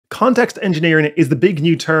Context engineering is the big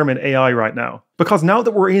new term in AI right now, because now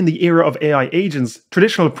that we're in the era of AI agents,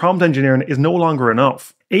 traditional prompt engineering is no longer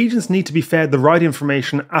enough. Agents need to be fed the right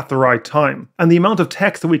information at the right time, and the amount of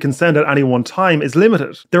text that we can send at any one time is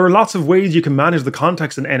limited. There are lots of ways you can manage the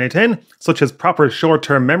context in n8n, such as proper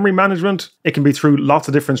short-term memory management. It can be through lots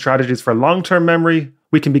of different strategies for long-term memory.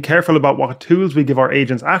 We can be careful about what tools we give our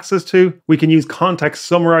agents access to. We can use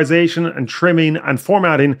context summarization and trimming and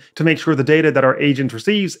formatting to make sure the data that our agent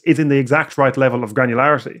receives is in the exact right level of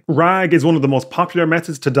granularity. RAG is one of the most popular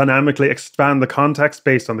methods to dynamically expand the context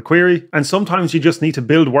based on the query, and sometimes you just need to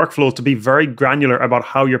build workflows to be very granular about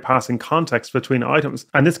how you're passing context between items,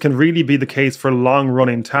 and this can really be the case for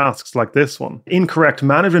long-running tasks like this one. Incorrect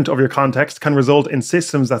management of your context can result in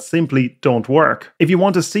systems that simply don't work. If you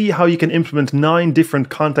want to see how you can implement 9 different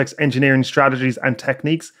context engineering strategies and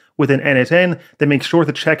techniques within n8n, then make sure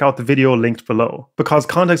to check out the video linked below, because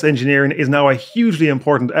context engineering is now a hugely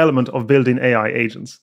important element of building AI agents.